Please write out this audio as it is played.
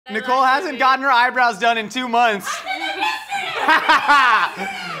Nicole hasn't gotten her eyebrows done in 2 months.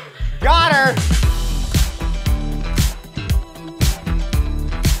 Got her.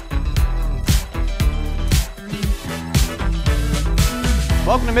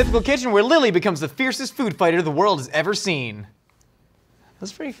 Welcome to Mythical Kitchen, where Lily becomes the fiercest food fighter the world has ever seen.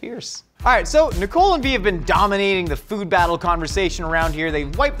 That's pretty fierce. All right, so Nicole and V have been dominating the food battle conversation around here. They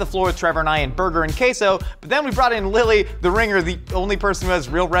wiped the floor with Trevor and I in burger and queso, but then we brought in Lily, the ringer, the only person who has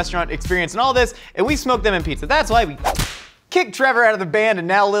real restaurant experience in all this, and we smoked them in pizza. That's why we kicked Trevor out of the band, and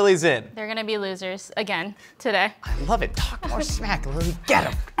now Lily's in. They're gonna be losers again today. I love it. Talk more smack, Lily. Get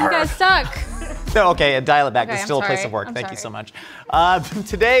him. You guys suck. No, okay, dial it back. Okay, There's still I'm a place sorry. of work. I'm Thank you sorry. so much.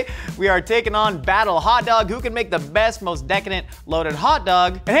 Today, we are taking on Battle Hot Dog. Who can make the best, most decadent, loaded hot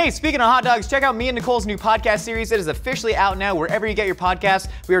dog? And hey, speaking of hot dogs, check out me and Nicole's new podcast series. It is officially out now wherever you get your podcasts.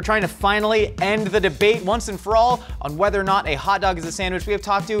 We are trying to finally end the debate once and for all on whether or not a hot dog is a sandwich. We have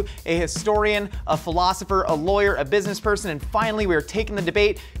talked to a historian, a philosopher, a lawyer, a business person, and finally we are taking the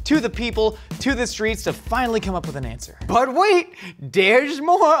debate to the people, to the streets to finally come up with an answer. But wait, there's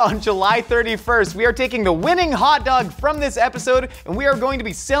more. On July 31st, we are taking the winning hot dog from this episode and we are going to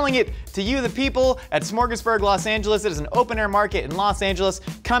be selling it to you, the people, at Smorgasburg, Los Angeles. It is an open air market in Los Angeles.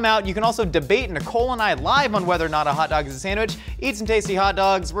 Come out. You can also debate Nicole and I live on whether or not a hot dog is a sandwich. Eat some tasty hot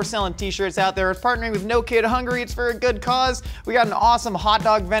dogs. We're selling t-shirts out there. We're partnering with No Kid Hungry. It's for a good cause. We got an awesome hot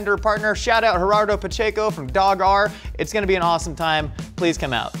dog vendor partner. Shout out Gerardo Pacheco from Dog R. It's gonna be an awesome time. Please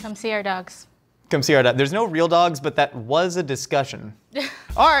come out. Come see our dogs. Come see our dog. There's no real dogs, but that was a discussion.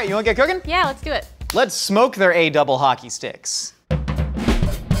 All right, you wanna get cooking? Yeah, let's do it. Let's smoke their A-double hockey sticks.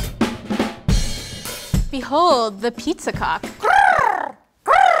 Behold the pizza cock.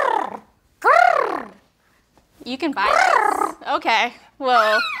 You can buy this. Okay.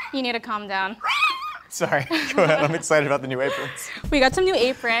 Whoa. You need to calm down. Sorry, go ahead. I'm excited about the new aprons. We got some new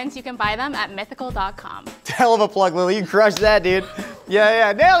aprons. You can buy them at mythical.com. Hell of a plug, Lily. You crushed that, dude.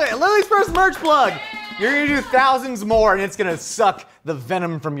 Yeah, nailed it. Lily's first merch plug. You're gonna do thousands more and it's gonna suck the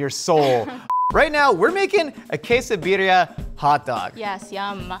venom from your soul. Right now, we're making a quesabirria hot dog. Yes,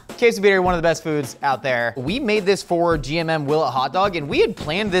 yum. Quesabirria, one of the best foods out there. We made this for GMM Willet Hot Dog, and we had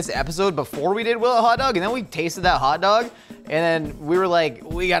planned this episode before we did Willet Hot Dog, and then we tasted that hot dog, and then we were like,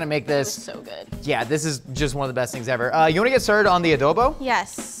 we gotta make this. It was so good. Yeah, this is just one of the best things ever. You wanna get started on the adobo?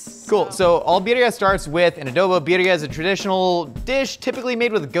 Yes. Cool, so all birria starts with an adobo. Birria is a traditional dish typically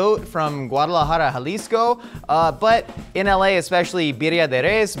made with goat from Guadalajara, Jalisco. But in LA, especially birria de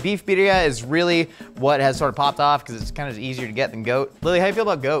res, beef birria is really what has sort of popped off because it's kind of easier to get than goat. Lily, how do you feel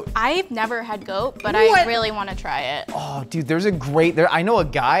about goat? I've never had goat, but What? I really want to try it. Oh, dude, I know a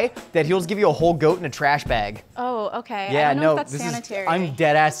guy that he'll just give you a whole goat in a trash bag. Oh, okay. Yeah, I don't know no, if that's this sanitary. I'm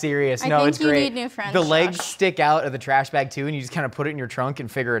dead ass serious. I No, think it's you great. need new friends, The legs Josh. stick out of the trash bag too, and you just kind of put it in your trunk and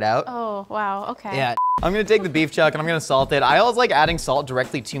figure it out. Oh, wow, okay. Yeah. I'm gonna take the beef chuck and I'm gonna salt it. I always like adding salt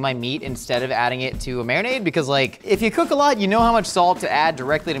directly to my meat instead of adding it to a marinade because like, if you cook a lot, you know how much salt to add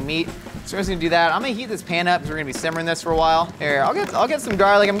directly to meat. So I'm just gonna do that. I'm gonna heat this pan up because we're gonna be simmering this for a while. Here, I'll get some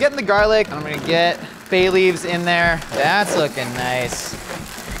garlic. I'm getting the garlic. I'm gonna get bay leaves in there. That's looking nice.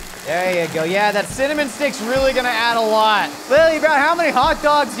 There you go. Yeah, that cinnamon stick's really gonna add a lot. Lily, about how many hot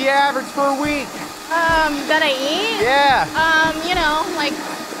dogs do you average per week? That I eat? Yeah. You know, like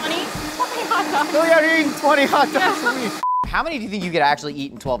 20 hot dogs. Lily out here eating 20 hot dogs a week. How many do you think you could actually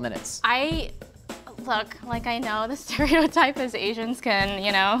eat in 12 minutes? Look, like I know the stereotype is Asians can,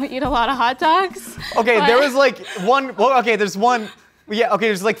 you know, eat a lot of hot dogs. Okay, but there was like one, well, okay, there's one, yeah, okay,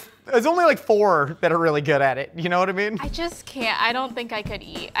 there's only like 4 that are really good at it, you know what I mean? I just can't. I don't think I could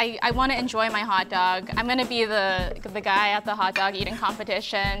eat. I want to enjoy my hot dog. I'm gonna be the guy at the hot dog eating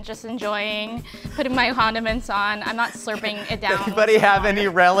competition, just enjoying, putting my condiments on. I'm not slurping it down. Anybody have any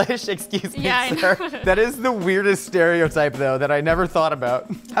relish? Excuse me, Yeah, I sir. know. That is the weirdest stereotype though that I never thought about.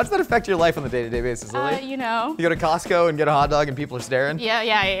 How does that affect your life on a day-to-day basis, Lily? You know. You go to Costco and get a hot dog and people are staring?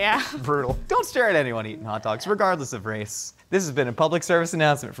 Yeah. Brutal. Don't stare at anyone eating hot dogs, regardless of race. This has been a public service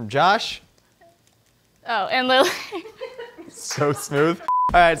announcement from Josh. Oh, and Lily. So smooth.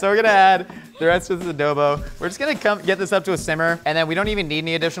 All right, so we're gonna add the rest of the adobo. We're just gonna get this up to a simmer, and then we don't even need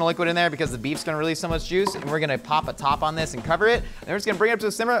any additional liquid in there because the beef's gonna release so much juice, and we're gonna pop a top on this and cover it, and we're just gonna bring it up to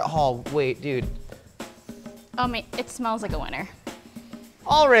a simmer. Oh, wait, dude. Oh, man, it smells like a winner.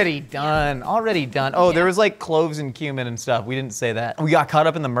 Already done, already done. Oh, there was like cloves and cumin and stuff. We didn't say that. We got caught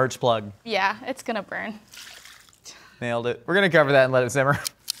up in the merch plug. Yeah, it's gonna burn. Nailed it. We're gonna cover that and let it simmer.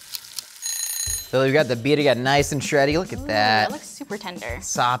 So we got the birria nice and shreddy. Look at that. That looks super tender.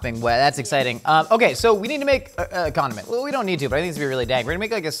 Sopping wet, that's exciting. Okay, so we need to make a condiment. Well, we don't need to, but I think it's gonna be really dang. We're gonna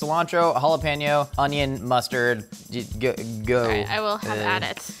make like a cilantro, a jalapeno, onion, mustard. Go. All right, I will have at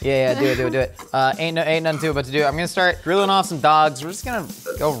it. Yeah, do it. Ain't nothing to it but to do. I'm gonna start grilling off some dogs. We're just gonna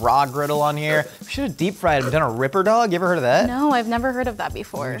go raw griddle on here. We should have deep fried and done a ripper dog. You ever heard of that? No, I've never heard of that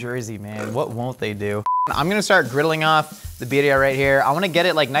before. New Jersey, man. What won't they do? I'm gonna start griddling off the birria right here. I wanna get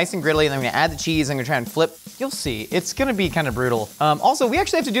it like nice and griddly, and then I'm gonna add the cheese. I'm gonna try and flip. You'll see. It's gonna be kind of brutal. Also, we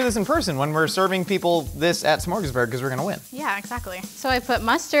actually have to do this in person when we're serving people this at Smorgasburg because we're gonna win. Yeah, exactly. So I put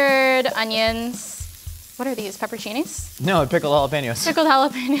mustard, onions. What are these, pepperoncinis? No, pickled jalapenos. Pickled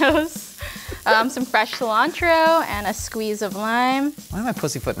jalapenos. Some fresh cilantro and a squeeze of lime. Why am I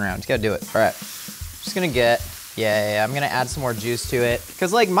pussyfooting around? You gotta do it. All right. Just gonna get. Yeah, I'm gonna add some more juice to it.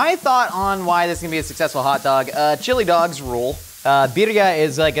 Cause like my thought on why this is gonna be a successful hot dog, chili dogs rule. Birria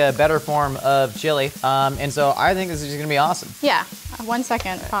is like a better form of chili. And so I think this is just gonna be awesome. Yeah, 1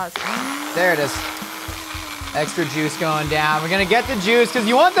 second, pause. There it is. Extra juice going down. We're gonna get the juice, cause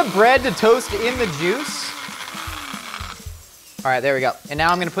you want the bread to toast in the juice. All right, there we go. And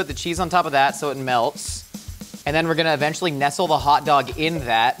now I'm gonna put the cheese on top of that so it melts. And then we're gonna eventually nestle the hot dog in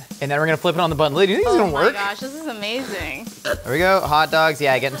that. And then we're gonna flip it on the bun. Lily, do you think this is gonna work? Oh my gosh, this is amazing. There we go, hot dogs.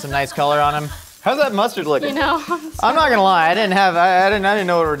 Yeah, getting some nice color on them. How's that mustard looking? You know, I'm not gonna lie, I didn't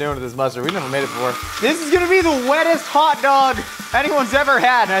know what we were doing with this mustard. We've never made it before. This is gonna be the wettest hot dog anyone's ever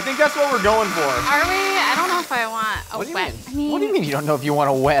had, and I think that's what we're going for. Are we? I don't know if I want a wet. What do you mean you don't know if you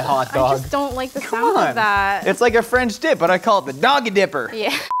want a wet hot dog? I just don't like the sound of that. It's like a French dip, but I call it the doggy dipper.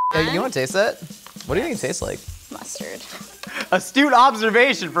 Yeah. Hey, you wanna taste that? What do you think it tastes like? Mustard. Astute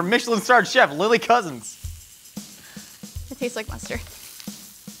observation from Michelin-starred chef Lily Cousins. It tastes like mustard.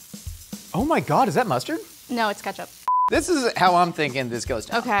 Oh my God, is that mustard? No, it's ketchup. This is how I'm thinking this goes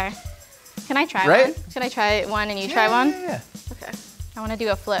down. Okay. Can I try Right? one? Can I try one and you try one? Yeah. Okay. I want to do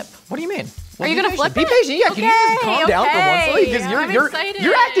a flip. What do you mean? Are you gonna flip Be it? patient. Yeah, can you just calm down for once? Okay, Because I'm excited.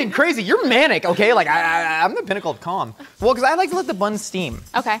 you're acting crazy. You're manic, okay? Like I'm the pinnacle of calm. Well, because I like to let the bun steam.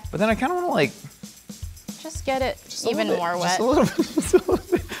 Okay. But then I kind of want to like. Just get it Just a even little bit, more wet. Just a little bit. Just a little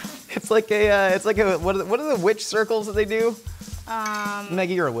bit. It's like a what are the witch circles that they do?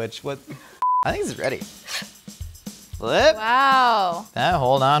 Maggie, you're a witch. What? I think this is ready. Flip. Wow.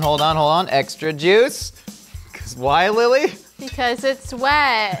 Hold on. Extra juice. Cause why, Lily? Because it's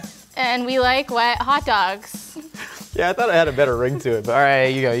wet, and we like wet hot dogs. Yeah, I thought I had a better ring to it, but all right,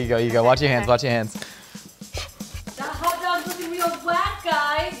 you go. Watch your hands. That hot dog's looking real wet,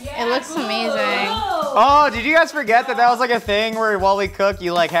 guys. Yeah, It looks amazing. Oh, did you guys forget that was like a thing where while we cook,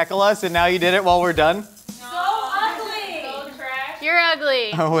 you like heckle us, and now you did it while we're done? So ugly. So trash. You're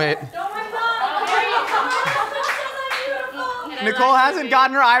ugly. Oh wait. Oh my God. There you go. Nicole hasn't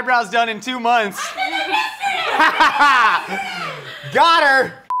gotten her eyebrows done in 2 months. Got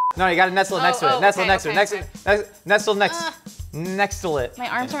her. No, you gotta nestle it next to it. Nestle next to it. Nestle it. My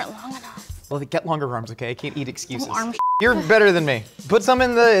arms aren't long enough. Well, get longer arms, okay? I can't eat excuses. Arm You're better than me. Put some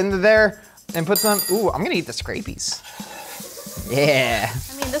in the there, and put some. Ooh, I'm gonna eat the scrapies. Yeah.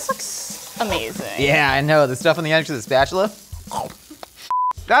 I mean, this looks amazing. Yeah, I know. The stuff on the edge of the spatula.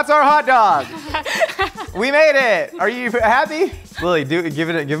 That's our hot dog. We made it. Are you happy? Lily, give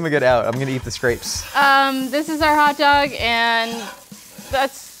him a good out. I'm gonna eat the scrapes. This is our hot dog, and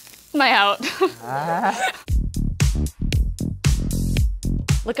that's my out.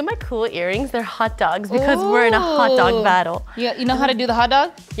 Look at my cool earrings. They're hot dogs because we're in a hot dog battle. You know how to do the hot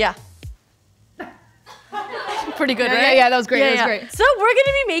dog? Yeah. Pretty good, right? Yeah, that was great. Yeah, That was yeah. great. So we're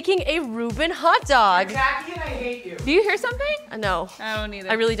gonna be making a Reuben hot dog. Jackie, and I hate you. Do you hear something? No, I don't either.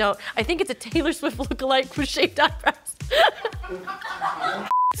 I really don't. I think it's a Taylor Swift lookalike with shaved eyebrows.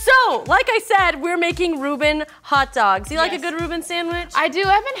 So, like I said, we're making Reuben hot dogs. You like a good Reuben sandwich? I do.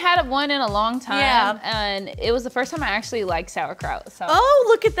 I haven't had one in a long time. Yeah. And it was the first time I actually liked sauerkraut. So. Oh,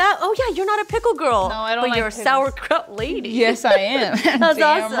 look at that. Oh yeah, you're not a pickle girl. No, I don't But like you're a pickles. sauerkraut lady. Yes, I am. That's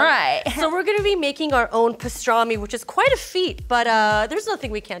Damn awesome. right. So we're gonna be making our own pastrami, which is quite a feat, but there's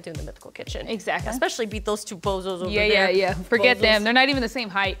nothing we can't do in the Mythical Kitchen. Exactly. Especially beat those two bozos over Yeah. there. Forget Bozos. them. They're not even the same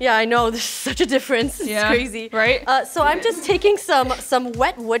height. Yeah, I know. There's such a difference. It's Yeah, crazy. right? So I'm just taking some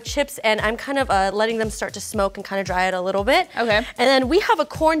wet wood chips and I'm kind of letting them start to smoke and kind of dry it a little bit. Okay. And then we have a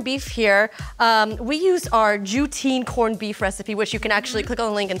corned beef here. We use our Jutine corned beef recipe, which you can actually click on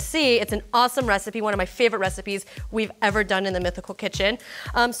the link and see. It's an awesome recipe, one of my favorite recipes we've ever done in the Mythical Kitchen.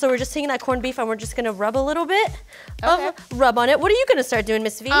 So we're just taking that corned beef and we're just gonna rub a little bit of rub on it. What are you gonna start doing,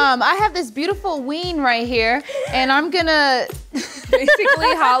 Miss V? I have this beautiful ween right here, and I'm gonna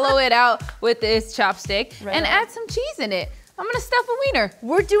basically hollow it out with this chopstick and add some cheese in it. I'm gonna stuff a wiener.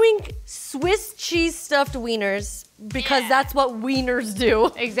 We're doing Swiss cheese stuffed wieners because that's what wieners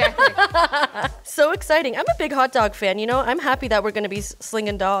do. Exactly. So exciting. I'm a big hot dog fan, you know? I'm happy that we're gonna be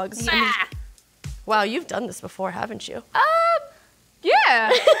slinging dogs. Yeah. Wow, you've done this before, haven't you?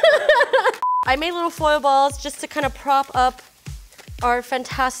 Yeah. I made little foil balls just to kind of prop up our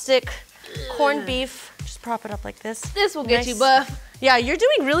fantastic corned beef. Just prop it up like this. This will get Nice. you buff. Yeah, you're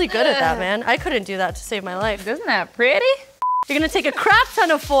doing really good at that, man. I couldn't do that to save my life. Isn't that pretty? You're gonna take a crap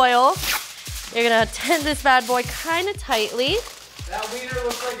ton of foil. You're gonna tent this bad boy kind of tightly. That wiener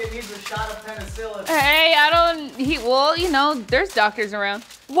looks like it needs a shot of penicillin. Hey, well, you know, there's doctors around.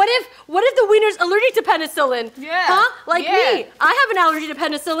 What if the wiener's allergic to penicillin? Yeah. Huh? Like Yeah. me. I have an allergy to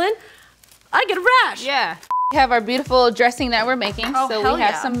penicillin. I get a rash. Yeah. We have our beautiful dressing that we're making. Oh, so hell we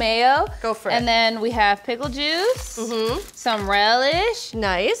have yeah. some mayo. Go for it. And then we have pickle juice. Some relish.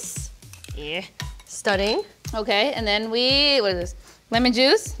 Nice. Yeah. Stunning. Okay, and then what is this? Lemon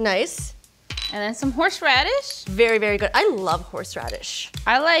juice. Nice. And then some horseradish. Very, very good. I love horseradish.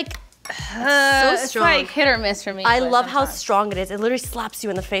 I like, so it's strong. like hit or miss for me. I but love how sometimes. strong it is. It literally slaps you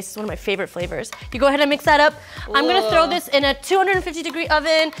in the face. It's one of my favorite flavors. You go ahead and mix that up. I'm gonna throw this in a 250-degree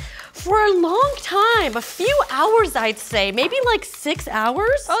oven for a long time, a few hours, I'd say, maybe like 6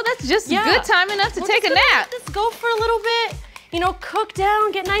 hours. Oh, that's just Yeah. good time enough to We're take a just gonna nap. let this go for a little bit. You know, cook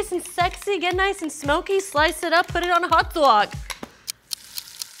down, get nice and sexy, get nice and smoky, slice it up, put it on a hot dog.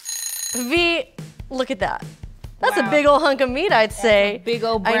 V, look at that. That's a Wow. big old hunk of meat, I'd say. a big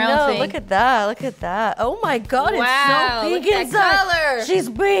old I brown know, thing. look at that, look at that. Oh my God, Wow, it's so pink look at that inside. color. She's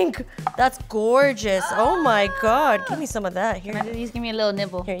pink. That's gorgeous. Oh my God, give me some of that. Here, Just give me a little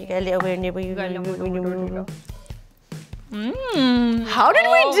nibble. here, you got a little bit of nibble. You got a little nibble. How did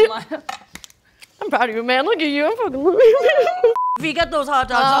we do? my- I'm proud of you, man. Look at you. I'm fucking. V, get those hot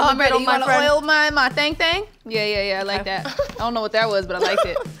dogs Oh, on I'm the ready. griddle, You my want friend. to oil my thing? Yeah, I like that. I don't know what that was, but I liked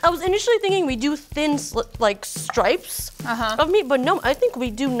it. I was initially thinking we do thin, like stripes of meat, but no, I think we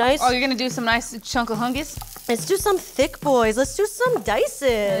do nice. Oh, you're gonna do some nice chunk of hungus? Let's do some thick boys. Let's do some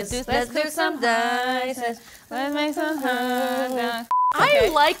dices. Let's do some dices. Let's make some hungus. I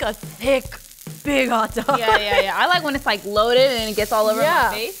like a thick, big hot dog. Yeah. I like when it's like loaded and it gets all over Yeah.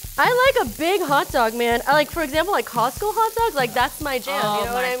 my face. I like a big hot dog, man. I like, for example, like Costco hot dogs. Like that's my jam. Oh you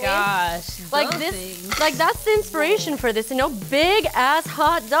know what I my mean? gosh. Like those this, things. like that's the inspiration for this. You know, big ass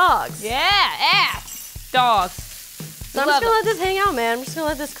hot dogs. Yeah, ass. Dogs. So I'm just gonna let this hang out, man. I'm just gonna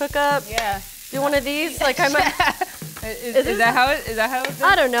let this cook up. Yeah. Do one of these. Like I'm. Is that how it's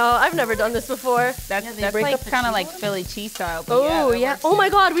I don't know. I've never done this before. That's break like up the kind of cheese like on it? Philly cheese style. But Oh that yeah. works Oh my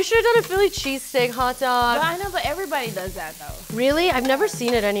too. God, we should have done a Philly cheesesteak hot dog. But I know, but everybody does that though. Really? I've never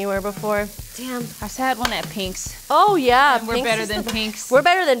seen it anywhere before. Damn. I just had one at Pink's. Oh yeah. And we're Pink's better is than the- Pink's. We're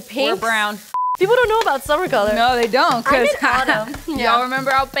better than pink. We're brown. People don't know about summer color. No, they don't. I'm in Cause autumn. Yeah. y'all remember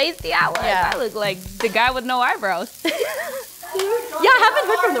how pasty I was? Yeah. I look like the guy with no eyebrows. Yeah, I haven't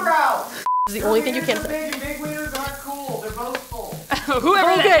heard from them. This is the only thing you can't say. Big wieners aren't cool. They're boastful.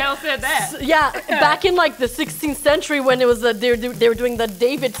 Whoever the Okay. hell said that. Yeah, back in like the 16th century when it was they were doing the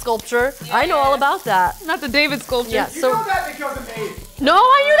David sculpture. I know all about that. Not the David sculpture. Yeah. You So know that because of me. no,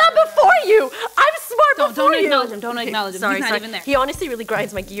 I knew that before you. I'm smart before Don't you. acknowledge him. Don't acknowledge him. Sorry, He's not sorry. even there. He honestly really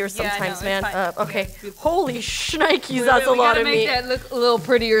grinds my gears Yeah, I know, sometimes, it's man. fine. Okay. Okay. Holy shnikes, that's a we lot gotta of make meat. that look a little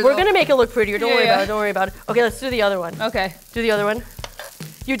prettier. We're though. gonna make it look prettier. Don't Yeah, worry yeah. about it. Don't worry about it. Okay, let's do the other one. Okay. Do the other one.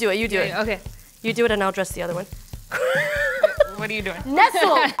 You do it. You do it. Okay. You do it, and I'll dress the other one. What are you doing?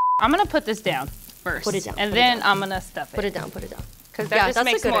 Nestle. I'm gonna put this down first. Put it down, And put it then down. I'm gonna stuff it. Put it down. Put it down. Because that just that's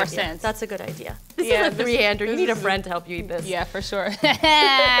makes a good more idea. sense. That's a good idea. This Yeah, is a this- three-hander. You this need a is- friend to help you eat this. Yeah, for sure.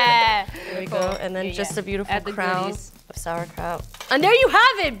 There we go. And then Yeah, just yeah. a beautiful Add the crown goodies. of sauerkraut. And there you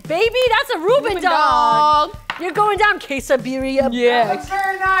have it, baby. That's a Reuben dog. You're going down, quesadilla. Yeah.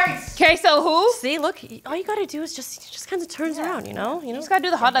 Very nice. Okay, so who? See, look. All you gotta do is just kind of turns around. You know. You just gotta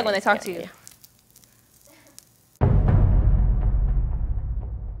do the hot dog when they talk to you.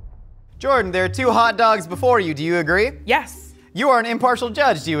 Jordan, there are 2 hot dogs before you. Do you agree? Yes. You are an impartial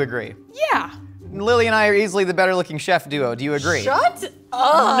judge. Do you agree? Yeah. Lily and I are easily the better looking chef duo. Do you agree? Shut up.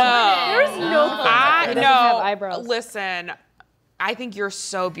 No. There's no. I doesn't no. have eyebrows. Listen, I think you're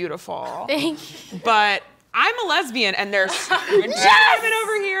so beautiful. Thank you. But I'm a lesbian, and there's one woman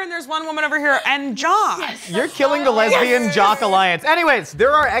over here, and there's one woman over here, and John. You're killing the lesbian jock alliance. Anyways,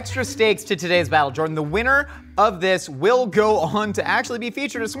 there are extra stakes to today's battle, Jordan. The winner of this will go on to actually be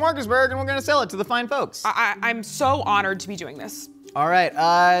featured at Smarkersburg, and we're gonna sell it to the fine folks. I'm so honored to be doing this. All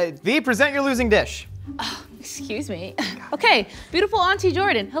right, V, present your losing dish. Excuse me. Okay, beautiful Auntie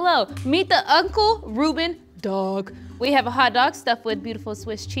Jordan. Hello. Meet the Uncle Reuben dog. We have a hot dog stuffed with beautiful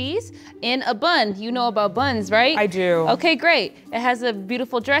Swiss cheese in a bun. You know about buns, right? I do. Okay, great. It has a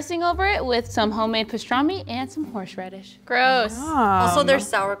beautiful dressing over it with some homemade pastrami and some horseradish. Gross. Also, there's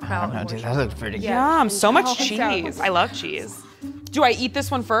sauerkraut. Oh, dude, that looks pretty good. Yum, so much Oh, cheese. I love cheese. Do I eat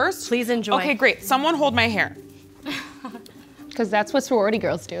this one first? Please enjoy. Okay, great. Someone hold my hair. Because that's what sorority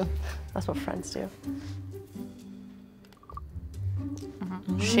girls do. That's what friends do.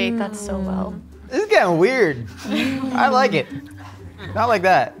 Shake that so well. This is getting weird. I like it. Not like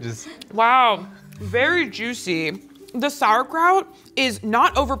that. Just Wow, very juicy. The sauerkraut is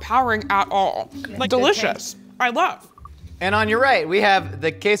not overpowering at all. Like delicious. I love. And on your right, we have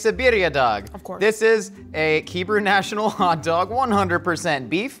the quesabirria dog. Of course. This is a Hebrew national hot dog, 100%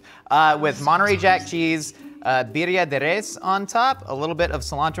 beef, with Monterey Jack cheese, birria de res on top, a little bit of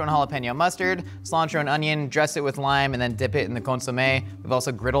cilantro and jalapeno mustard, cilantro and onion, dress it with lime, and then dip it in the consomme. We've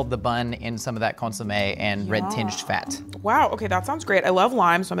also griddled the bun in some of that consomme and red tinged fat. Wow, okay, that sounds great. I love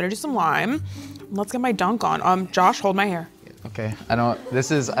lime, so I'm gonna do some lime. Let's get my dunk on. Josh, hold my hair. Okay, I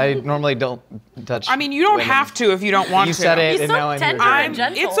normally don't touch. I mean, you don't women. have to if you don't want You to. said it, He's and so now I'm here. tender and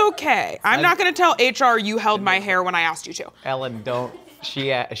gentle. It's okay. I'm not gonna tell HR you held my hair when I asked you to. Ellen, don't.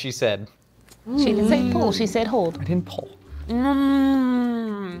 She said. She didn't say pull, she said hold. I didn't pull.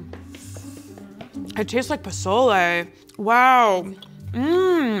 Mmm. It tastes like pozole. Wow.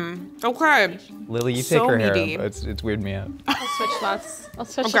 Mmm. Okay. Lily, you So take her meaty. hair. It's weirding me out. I'll switch spots. I'll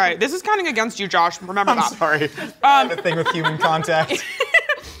switch. Okay, this is counting against you, Josh. Remember that. Sorry. The thing with human contact.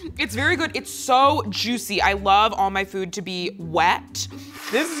 It's very good. It's so juicy. I love all my food to be wet.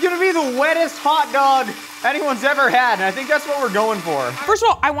 This is gonna be the wettest hot dog anyone's ever had, and I think that's what we're going for. First of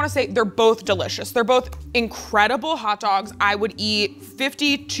all, I want to say they're both delicious. They're both incredible hot dogs. I would eat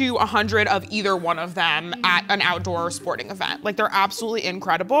 50 to 100 of either one of them at an outdoor sporting event. Like, they're absolutely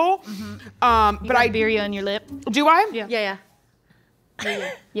incredible. But I birria on your lip. do I? Yeah.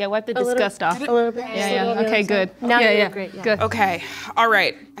 Yeah, wipe the disgust off. A little bit. Yeah. Okay, good. Now yeah, you're yeah. great, yeah. Good. Okay. All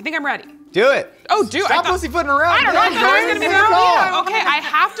right. I think I'm ready. Do it. Oh, do Stop I thought- pussyfooting around. I don't know. I thought it was gonna be Good the call. Okay, I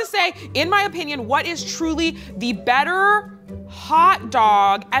have to say, in my opinion, what is truly the better hot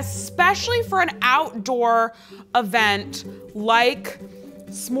dog, especially for an outdoor event like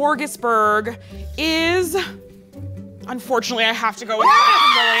Smorgasburg, is. Unfortunately, I have to go with Lily.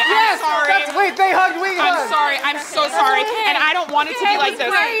 I'm sorry. Wait, they hugged, we I'm hugged. sorry. I'm so sorry. And I don't want it to be like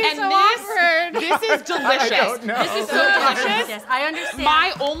this. And this is delicious. don't know. This is so delicious. Yes, I understand.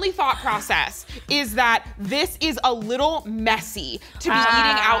 My only thought process is that this is a little messy to be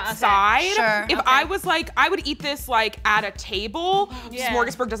eating outside. Sure, If I was like, I would eat this like at a table. Yeah.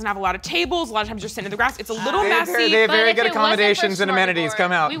 Smorgasburg doesn't have a lot of tables. A lot of times you're sitting in the grass. It's a little messy. They have But very if good it wasn't for accommodations and amenities. smorgasbord,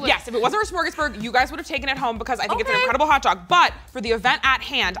 Come out. we would- Yes, if it wasn't for Smorgasburg, you guys would have taken it home because I think it's an incredible hot dog. But for the event at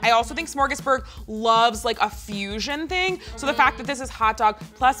hand, I also think Smorgasburg loves like a fusion thing. So the fact that this is hot dog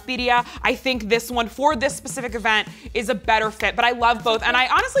plus birria, I think this one for this specific event is a better fit. But I love both, and I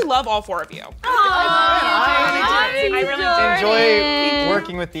honestly love all four of you. I Enjoy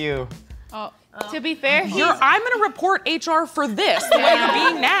working with you. To be fair, I'm gonna report HR for this, the way you're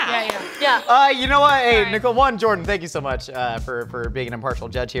being now. You know what? Hey, Nicole, Jordan, thank you so much for being an impartial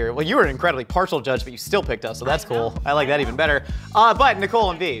judge here. Well, you were an incredibly partial judge, but you still picked us, so that's cool. I like that even better. But Nicole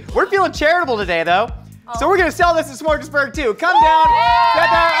and V, we're feeling charitable today, though. So we're gonna sell this to Smorgasburg too. Come down, get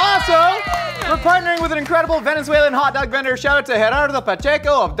there. Also, we're partnering with an incredible Venezuelan hot dog vendor. Shout out to Gerardo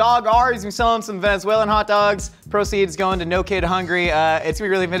Pacheco of Dog R. He's been selling some Venezuelan hot dogs. Proceeds going to No Kid Hungry. It's gonna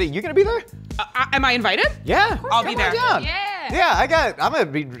be really inviting. You gonna be there? Am I invited? Yeah, I'll be come on there. down. Yeah. I'm gonna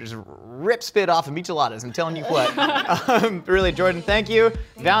be just rip spit off of micheladas. I'm telling you what. Really, Jordan, thank you.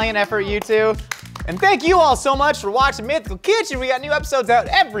 Valiant effort, you two. And thank you all so much for watching Mythical Kitchen. We got new episodes out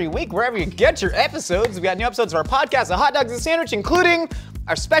every week, wherever you get your episodes. We got new episodes of our podcast, A Hot Dog's a Sandwich, including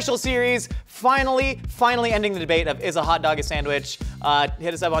our special series, finally ending the debate of is a hot dog a sandwich.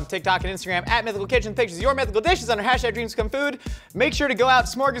 Hit us up on TikTok and Instagram at Mythical Kitchen. Pictures of your mythical dishes under hashtag Dreams Come Food. Make sure to go out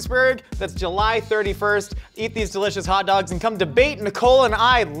to Smorgasburg. That's July 31st. Eat these delicious hot dogs and come debate Nicole and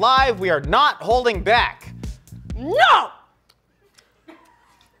I live. We are not holding back. No!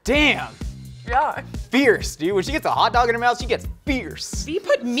 Damn. Yeah. Fierce, dude. When she gets a hot dog in her mouth, she gets fierce. You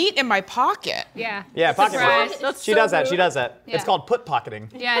put meat in my pocket. Yeah. Yeah, pocket Surprise. food. She does that. She does that. It's Yeah. called put pocketing.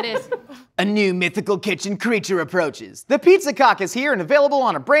 Yeah, it is. A new mythical kitchen creature approaches. The Pizza Cock is here and available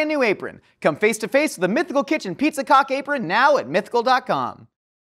on a brand new apron. Come face to face with the Mythical Kitchen Pizza Cock apron now at mythical.com.